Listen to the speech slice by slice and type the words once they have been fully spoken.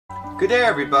Good day,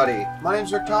 everybody. My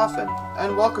name's Rick Toffin,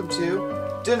 and welcome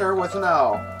to Dinner with an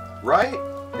Owl. Right?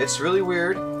 It's really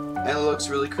weird, and it looks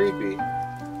really creepy.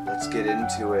 Let's get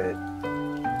into it.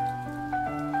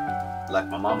 Like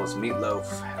my mama's meatloaf.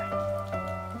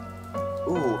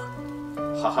 Ooh.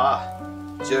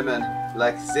 Haha. German,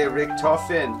 like the Rick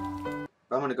Toffin.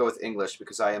 But I'm gonna go with English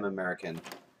because I am American.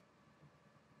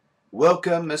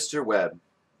 Welcome, Mr. Webb.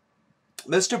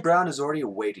 Mr. Brown is already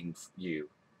awaiting you.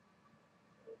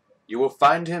 You will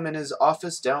find him in his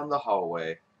office down the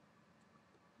hallway.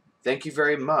 Thank you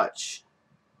very much.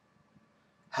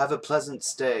 Have a pleasant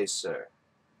stay, sir.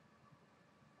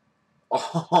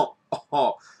 Oh.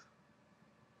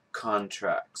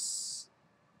 Contracts.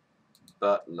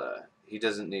 Butler. He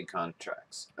doesn't need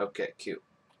contracts. Okay, cute.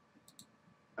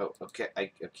 Oh, okay.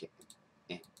 Okay.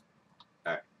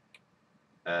 Alright.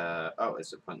 Oh,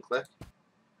 is it point and click?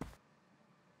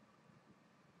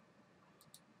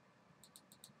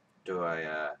 Do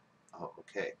I, oh,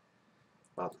 okay.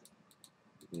 Well,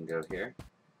 you can go here.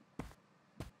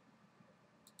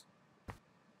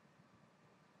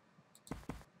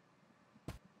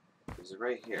 Is it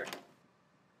right here?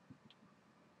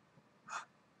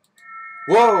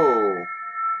 Whoa!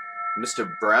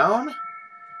 Mr. Brown?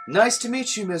 Nice to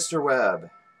meet you, Mr. Webb.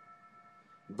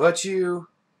 But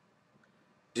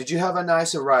did you have a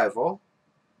nice arrival?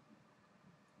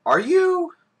 Are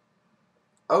you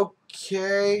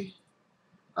okay?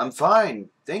 I'm fine.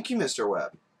 Thank you, Mr.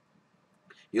 Webb.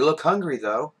 You look hungry,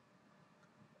 though.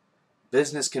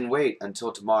 Business can wait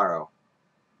until tomorrow.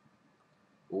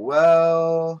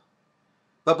 Well,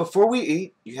 but before we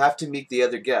eat, you have to meet the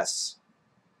other guests.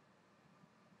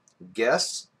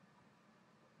 Guests?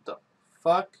 The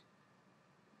fuck?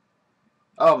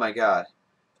 Oh my god.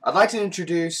 I'd like to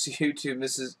introduce you to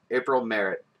Mrs. April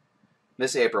Merritt.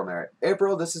 Miss April Merritt.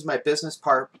 April, this is my business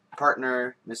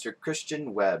partner, Mr.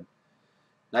 Christian Webb.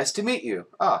 Nice to meet you.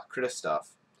 Ah,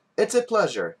 Christoph. It's a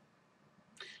pleasure.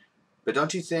 But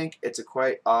don't you think it's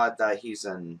quite odd that he's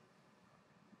an...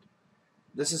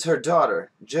 This is her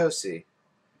daughter, Josie.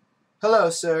 Hello,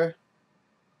 sir.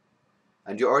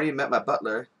 And you already met my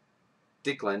butler,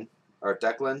 Declan.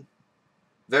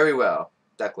 Very well,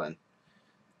 Declan.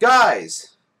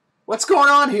 Guys! What's going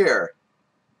on here?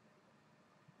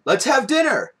 Let's have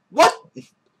dinner! What?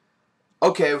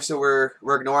 Okay, so we're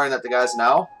ignoring that the guy's an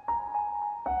owl?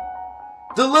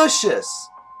 Delicious!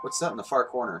 What's that in the far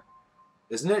corner?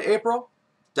 Isn't it April?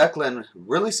 Declan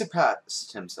really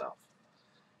surpassed himself.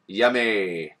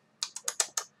 Yummy!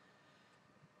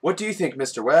 What do you think,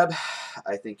 Mr. Webb?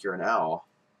 I think you're an owl.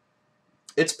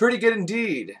 It's pretty good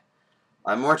indeed.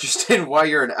 I'm more interested in why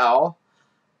you're an owl.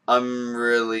 I'm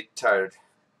really tired.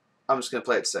 I'm just going to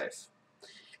play it safe.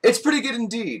 It's pretty good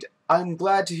indeed. I'm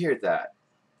glad to hear that.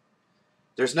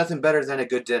 There's nothing better than a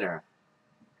good dinner.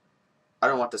 I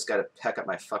don't want this guy to peck at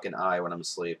my fucking eye when I'm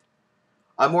asleep.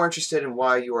 I'm more interested in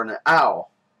why you are an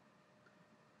owl.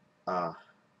 I'm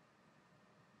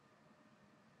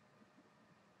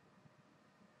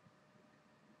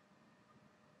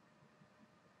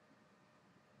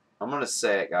gonna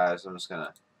say it, guys. I'm just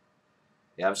gonna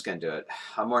do it.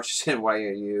 I'm more interested in why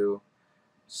you...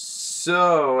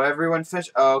 So, everyone finish...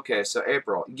 Oh, okay, so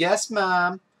April. Yes,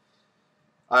 ma'am.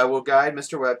 I will guide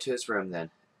Mr. Webb to his room, then.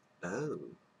 Oh.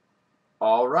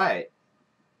 All right.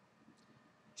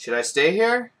 Should I stay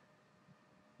here?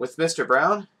 With Mr.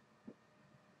 Brown?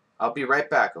 I'll be right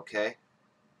back, okay?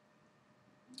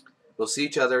 We'll see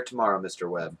each other tomorrow, Mr.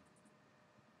 Webb.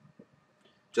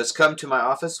 Just come to my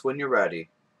office when you're ready.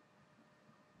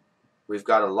 We've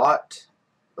got a lot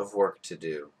of work to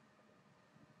do.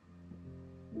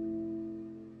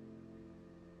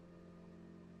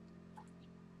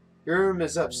 Your room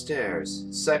is upstairs.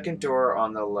 Second door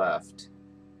on the left.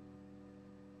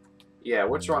 Yeah,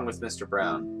 what's wrong with Mr.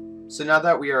 Brown? So now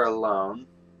that we are alone...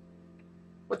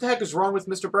 What the heck is wrong with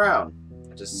Mr. Brown?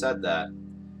 I just said that.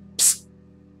 Psst!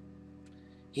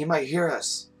 He might hear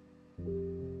us.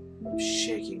 I'm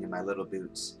shaking in my little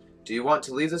boots. Do you want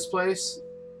to leave this place?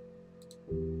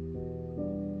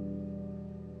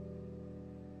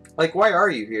 Like, why are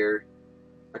you here?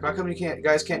 Like, how come you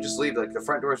guys can't just leave? Like, the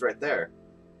front door's right there.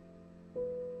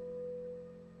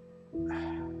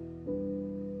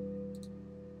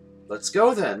 Let's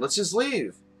go then. Let's just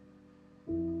leave.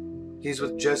 He's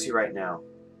with Josie right now.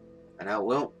 And I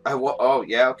won't. Oh,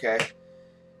 yeah, okay.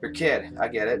 Your kid. I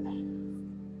get it.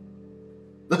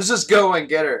 Let's just go and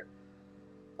get her.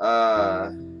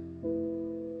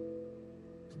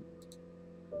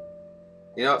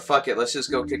 You know what? Fuck it. Let's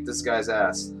just go kick this guy's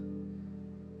ass.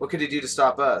 What could he do to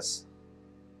stop us?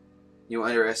 You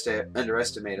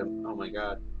underestimate him. Oh my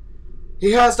god.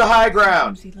 He has the high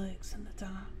ground! He looks in the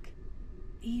dark.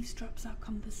 eavesdrops our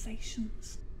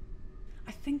conversations.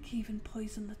 I think he even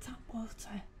poisoned the tap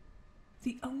water.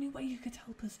 The only way you could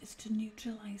help us is to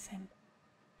neutralize him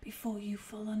before you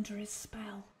fall under his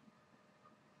spell.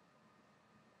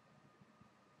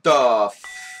 The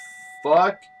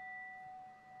fuck?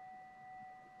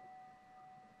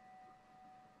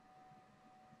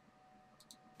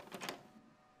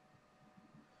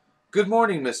 Good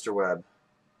morning, Mr. Webb.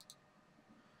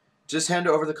 Just hand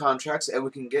over the contracts and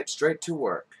we can get straight to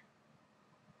work.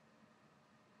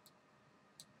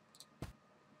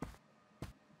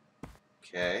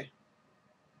 Okay.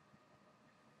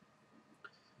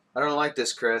 I don't like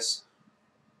this, Chris.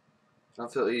 I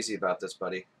don't feel easy about this,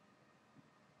 buddy.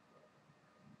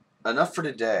 Enough for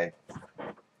today.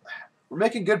 We're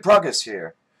making good progress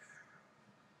here.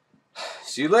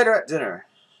 See you later at dinner.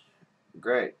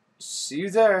 Great. See you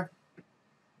there.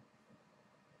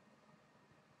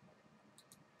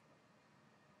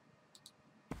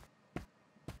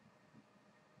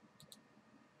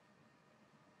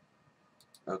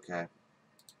 Okay.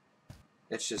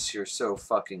 It's just you're so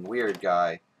fucking weird,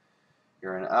 guy.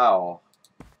 You're an owl.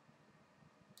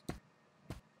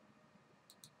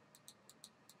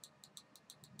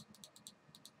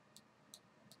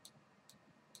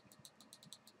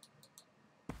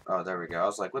 Oh, there we go. I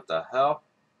was like, what the hell?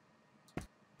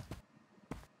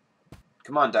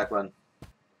 Come on, Declan.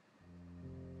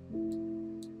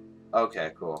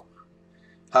 Okay, cool.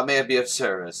 How may I be of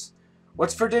service?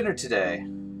 What's for dinner today?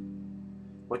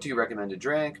 What do you recommend to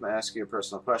drink? May I ask you a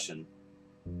personal question?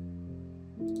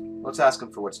 Let's ask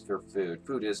him for what's for food.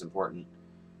 Food is important.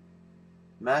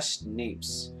 Mashed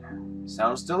neeps.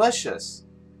 Sounds delicious.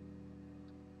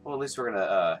 Well, at least we're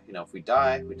gonna, you know, if we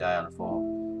die on a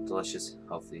full, delicious,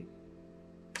 healthy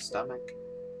stomach.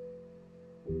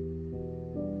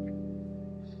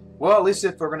 Well, at least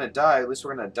if we're gonna die, at least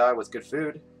we're gonna die with good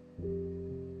food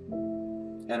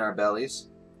in our bellies.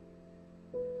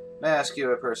 May I ask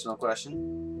you a personal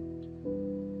question?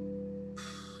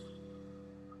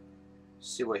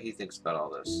 See what he thinks about all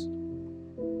this.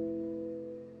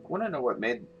 I want to know what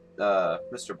made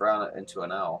Mr. Brown into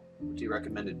an owl. What do you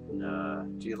recommend?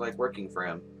 Do you like working for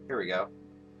him? Here we go.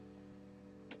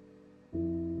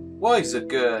 Well, he's a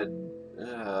good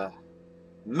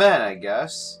man, I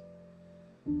guess.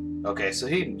 Okay, so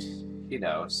he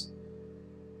knows.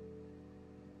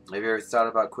 Have you ever thought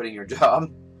about quitting your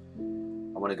job?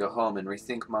 I want to go home and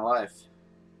rethink my life.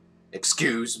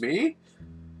 Excuse me?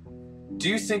 Do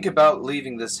you think about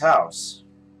leaving this house?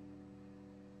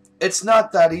 It's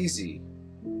not that easy.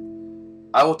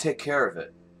 I will take care of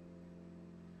it.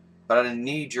 But I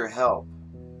need your help.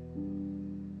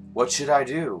 What should I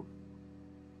do?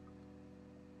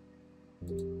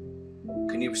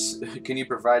 Can you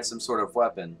provide some sort of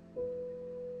weapon?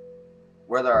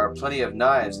 Where there are plenty of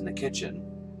knives in the kitchen.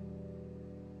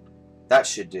 That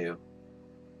should do.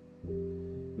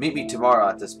 Meet me tomorrow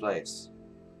at this place.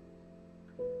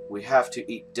 We have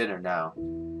to eat dinner now.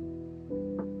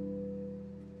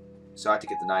 So I have to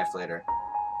get the knife later.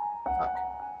 Fuck.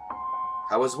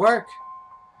 How was work?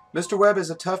 Mr. Webb is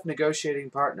a tough negotiating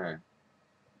partner.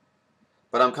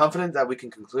 But I'm confident that we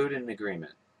can conclude an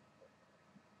agreement.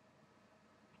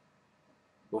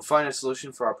 We'll find a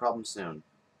solution for our problem soon.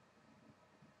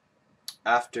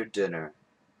 After dinner.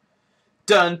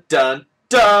 Dun dun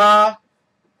dun!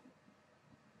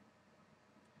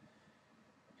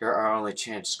 You're our only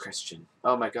chance, Christian.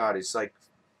 Oh my god, he's like,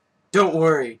 don't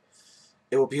worry.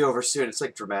 It will be over soon. It's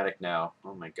like dramatic now.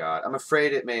 Oh my god. I'm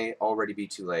afraid it may already be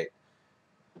too late.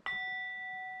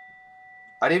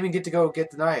 I didn't even get to go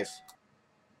get the knife.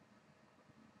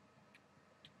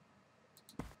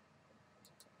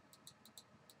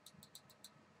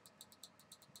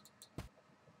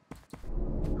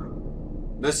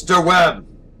 Mr. Webb!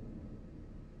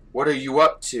 What are you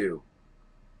up to?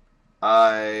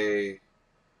 I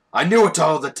knew it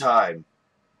all the time.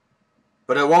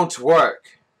 But it won't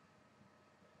work.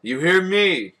 You hear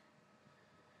me?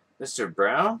 Mr.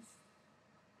 Brown?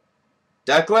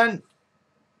 Declan?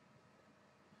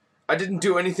 I didn't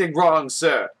do anything wrong,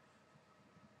 sir.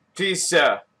 Please,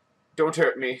 sir, don't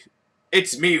hurt me.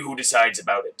 It's me who decides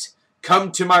about it.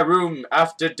 Come to my room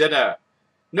after dinner.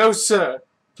 No, sir.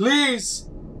 Please.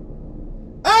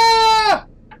 Ah!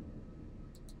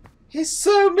 He's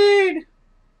so mean.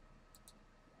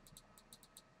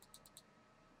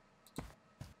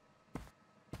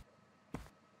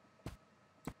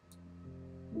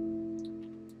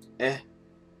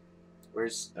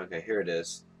 Where's... Okay, here it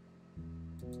is.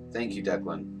 Thank you,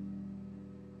 Declan.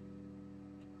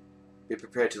 Be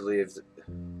prepared to leave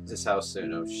this house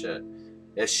soon. Oh, shit.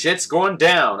 If shit's going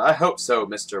down. I hope so,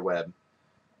 Mr. Webb.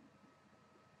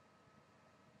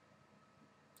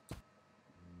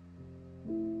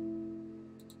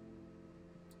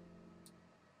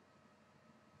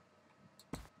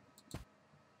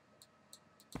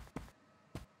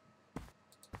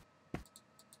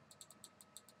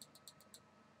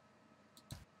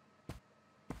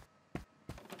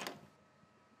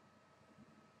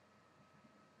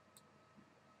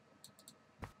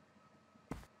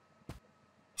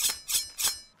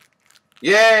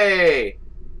 Yay!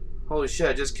 Holy shit,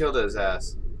 I just killed his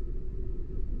ass.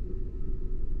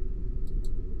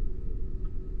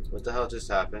 What the hell just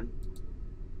happened?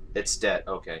 It's dead.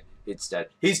 Okay, it's dead.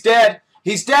 He's dead!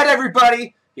 He's dead,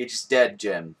 everybody! He's dead,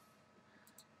 Jim.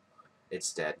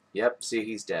 It's dead. Yep, see,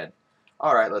 he's dead.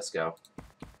 Alright, let's go.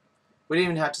 We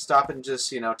didn't even have to stop and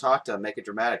just, you know, talk to him, make it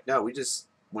dramatic. No, we just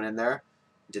went in there,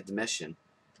 did the mission.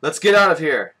 Let's get out of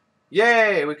here.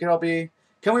 Yay! We can all be...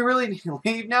 Can we really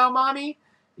leave now, Mommy?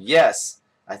 Yes.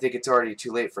 I think it's already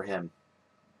too late for him.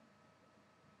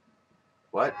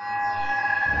 What?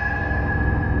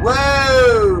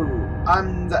 Whoa!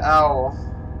 I'm the owl.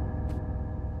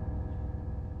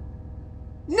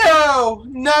 No!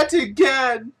 Not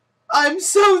again! I'm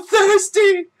so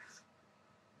thirsty!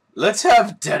 Let's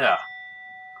have dinner.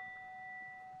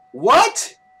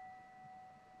 What?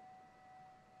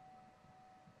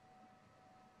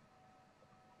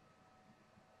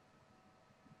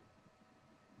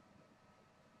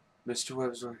 Mr.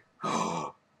 Webb's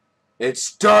right. It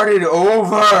started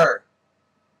over!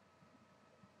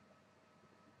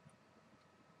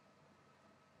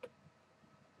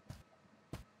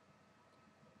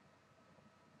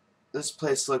 This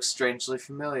place looks strangely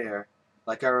familiar,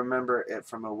 like I remember it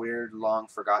from a weird,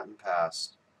 long-forgotten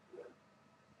past.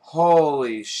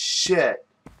 Holy shit!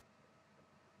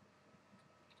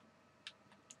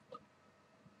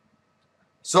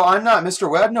 So I'm not Mr.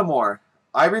 Webb no more.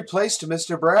 I replaced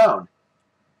Mr. Brown.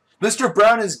 Mr.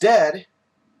 Brown is dead,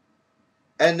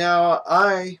 and now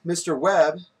I, Mr.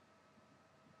 Webb,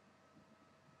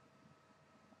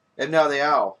 am now the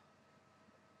owl.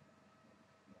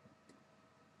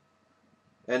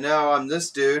 And now I'm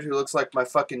this dude who looks like my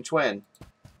fucking twin.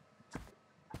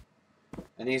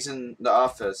 And he's in the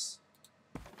office.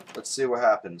 Let's see what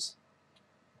happens.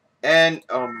 And,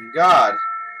 oh my god.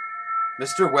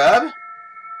 Mr. Webb?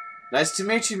 Nice to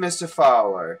meet you, Mr.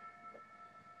 Fowler.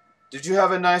 Did you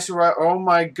have a nice ride? Oh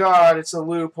my god, it's a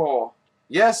loophole.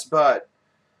 Yes, but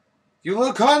you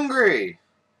look hungry.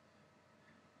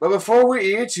 But before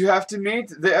we eat, you have to meet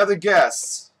the other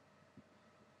guests.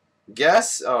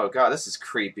 Guests? Oh god, this is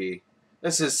creepy.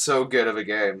 This is so good of a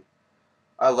game.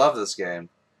 I love this game.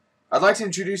 I'd like to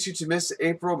introduce you to Miss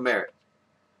April Merritt.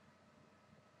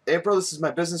 April, this is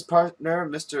my business partner,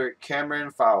 Mr.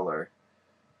 Cameron Fowler.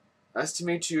 Nice to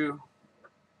meet you.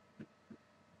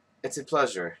 It's a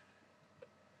pleasure.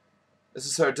 This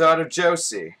is her daughter,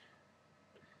 Josie.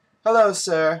 Hello,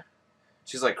 sir.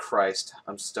 She's like, Christ,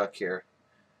 I'm stuck here.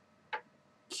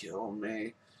 Kill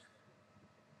me.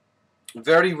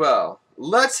 Very well.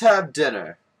 Let's have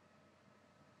dinner.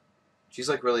 She's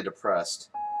like really depressed.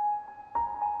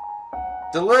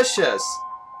 Delicious.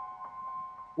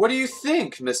 What do you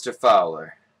think, Mr.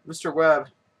 Fowler? Mr. Webb.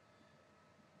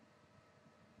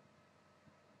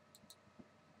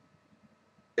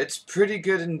 It's pretty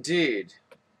good indeed.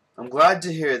 I'm glad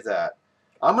to hear that.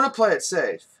 I'm going to play it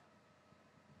safe.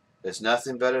 There's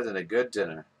nothing better than a good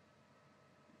dinner.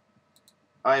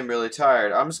 I am really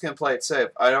tired. I'm just going to play it safe.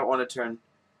 I don't want to turn...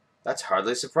 That's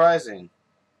hardly surprising.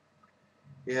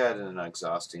 We had an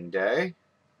exhausting day.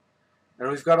 And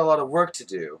we've got a lot of work to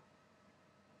do.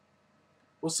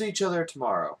 We'll see each other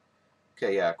tomorrow.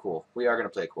 Okay, yeah, cool. We are going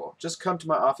to play cool. Just come to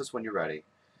my office when you're ready.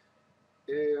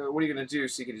 What are you going to do?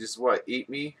 So you can just, what, eat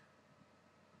me?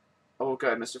 Oh, okay,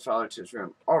 Mr. Fowler to his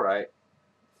room. Alright.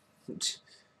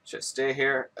 Should I stay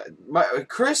here?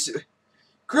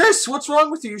 Chris, what's wrong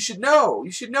with you? You should know.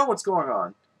 You should know what's going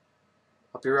on.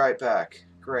 I'll be right back.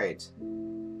 Great.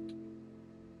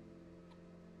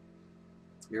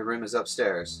 Your room is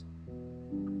upstairs.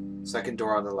 Second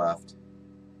door on the left.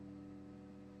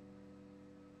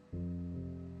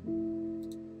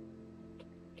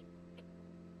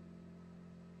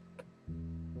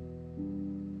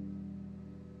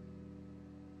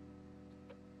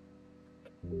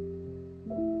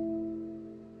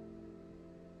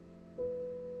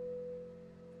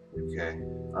 Okay,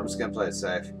 I'm just gonna play it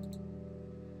safe.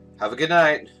 Have a good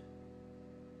night.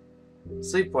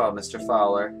 Sleep well, Mr.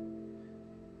 Fowler.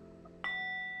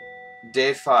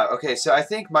 Day 5. Okay, so I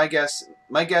think my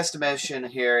guesstimation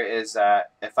here is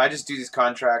that if I just do these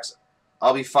contracts,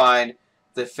 I'll be fine.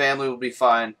 The family will be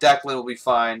fine. Declan will be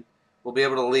fine. We'll be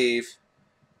able to leave.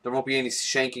 There won't be any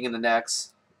shanking in the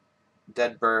necks,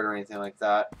 dead bird, or anything like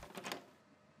that.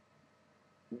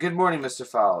 Good morning, Mr.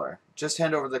 Fowler. Just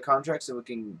hand over the contracts and we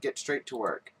can get straight to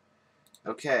work.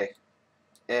 Okay.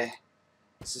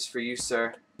 This is for you,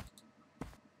 sir.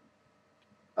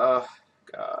 Oh,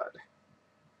 God.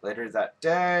 Later that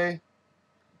day.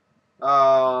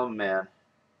 Oh, man.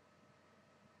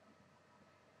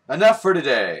 Enough for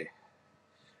today.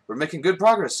 We're making good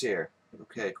progress here.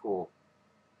 Okay, cool.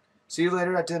 See you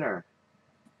later at dinner.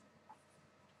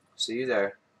 See you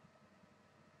there.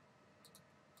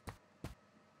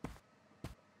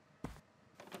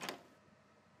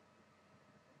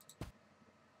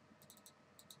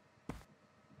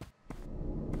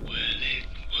 Well, it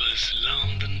was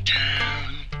London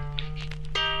town.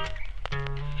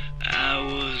 I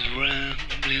was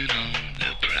rambling on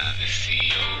the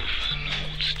privacy of an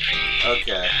old street.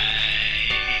 Okay.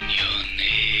 In your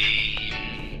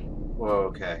name. Whoa,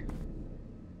 okay.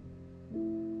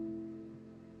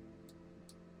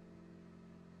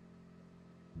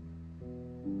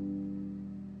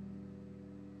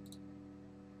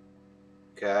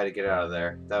 Okay, I had to get out of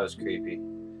there. That was creepy.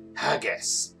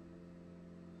 Haggis.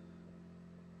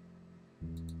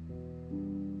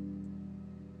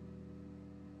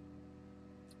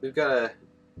 We've got a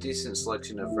decent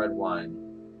selection of red wine.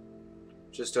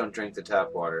 Just don't drink the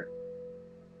tap water.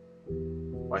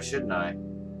 Why shouldn't I?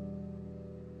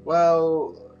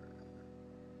 Well,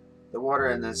 the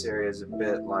water in this area is a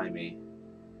bit limey.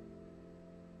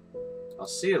 I'll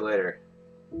see you later.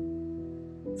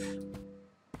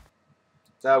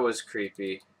 That was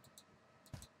creepy.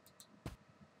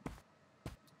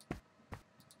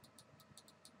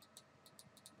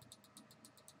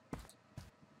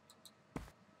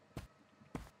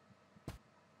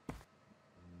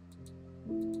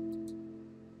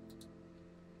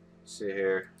 See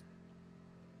here.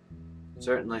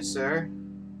 Certainly, sir.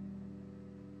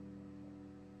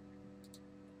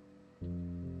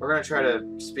 We're gonna try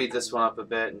to speed this one up a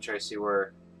bit and try to see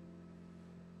where.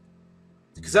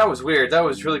 Because that was weird. That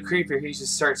was really creepy. He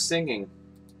just starts singing.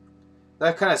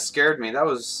 That kind of scared me. That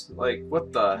was like,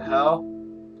 what the hell?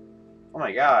 Oh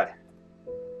my god.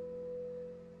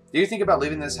 Do you think about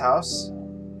leaving this house?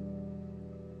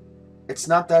 It's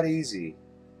not that easy.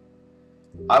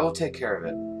 I will take care of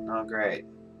it. Oh, great.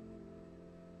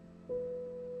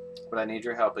 But I need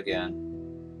your help again.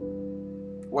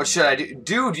 What should I do?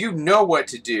 Dude, you know what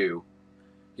to do.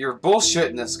 You're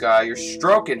bullshitting this guy. You're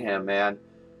stroking him, man.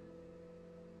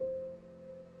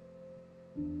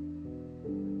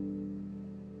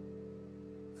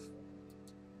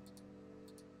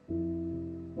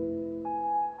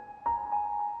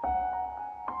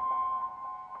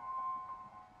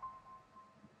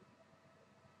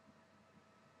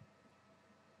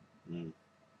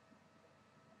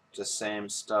 Just same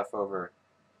stuff over.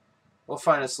 We'll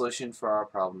find a solution for our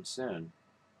problem soon.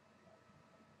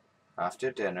 After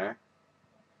dinner.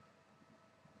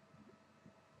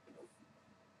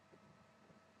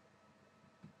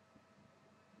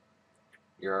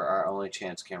 You're our only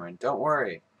chance, Cameron. Don't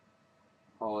worry.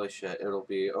 Holy shit, it'll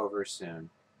be over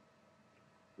soon.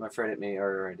 I'm afraid it may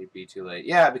already be too late.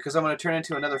 Yeah, because I'm gonna turn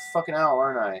into another fucking owl,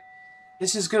 aren't I?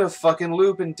 It's just gonna fucking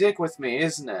loop and dick with me,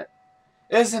 isn't it?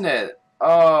 Isn't it?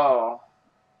 Oh.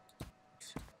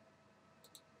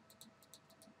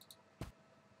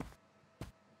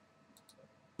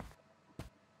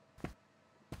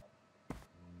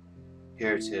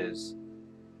 Here it is.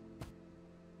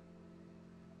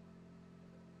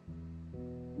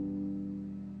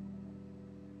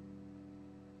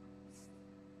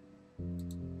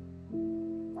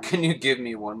 Can you give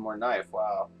me one more knife?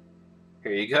 Wow.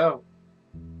 Here you go.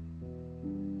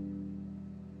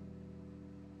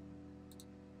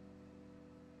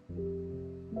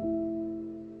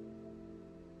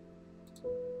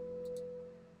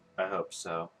 I hope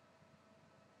so.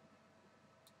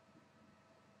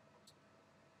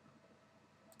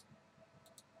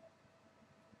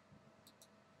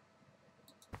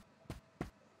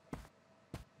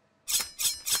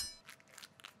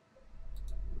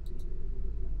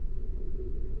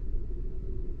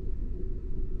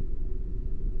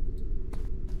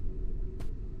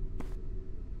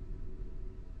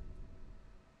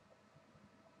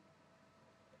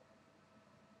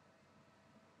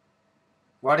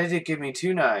 Why did it give me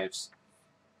 2 knives?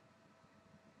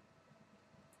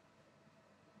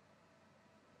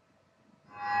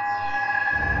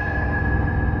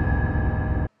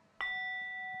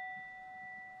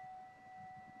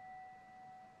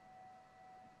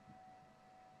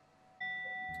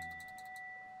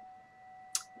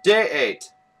 Day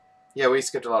 8. Yeah, we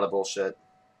skipped a lot of bullshit.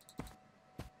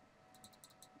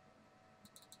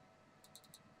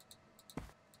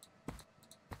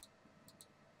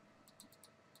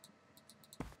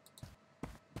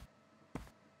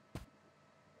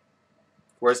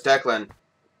 Where's Declan?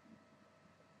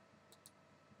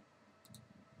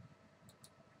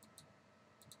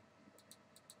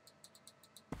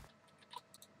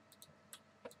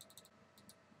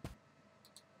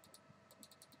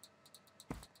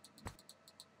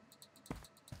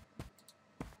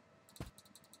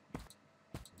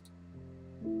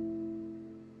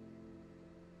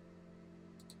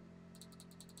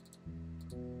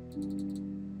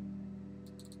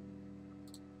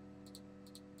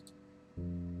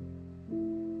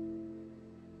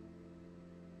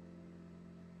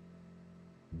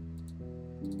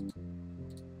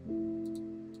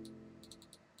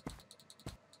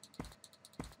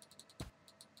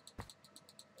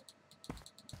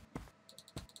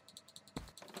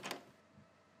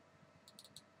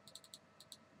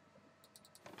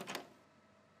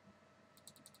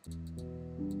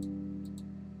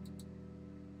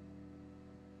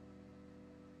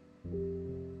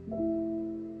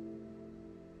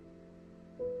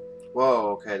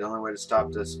 Okay, the only way to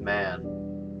stop this man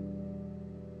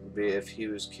would be if he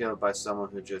was killed by someone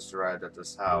who just arrived at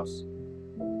this house.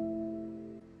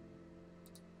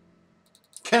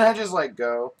 Can I just, like,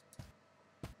 go?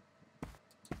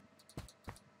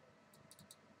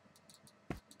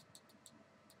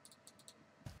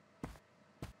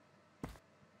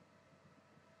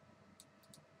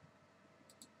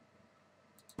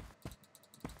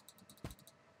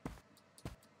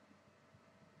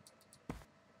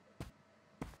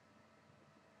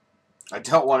 I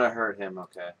don't want to hurt him,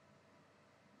 okay.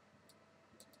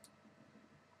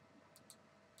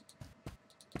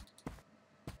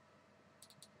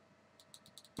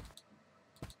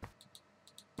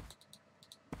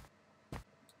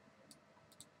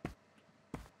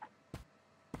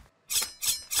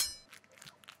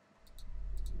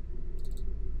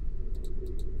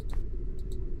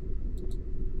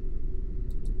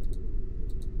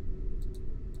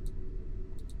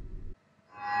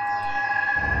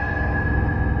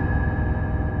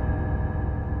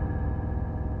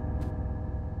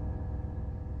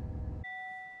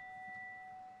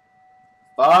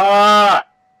 Fuck!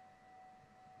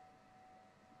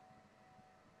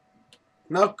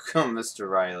 No, come, Mr.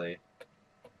 Riley.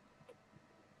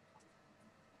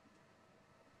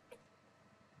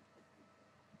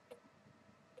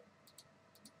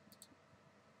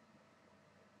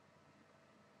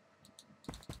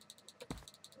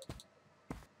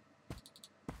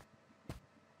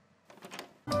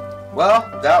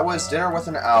 Well, that was Dinner with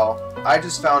an Owl. I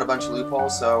just found a bunch of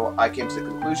loopholes, so I came to the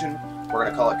conclusion we're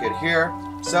going to call it good here.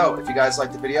 So, if you guys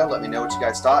liked the video, let me know what you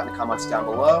guys thought in the comments down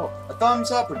below. A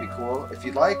thumbs up would be cool, if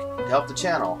you'd like, to help the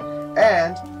channel.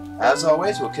 And, as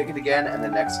always, we'll kick it again in the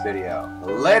next video.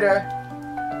 Later!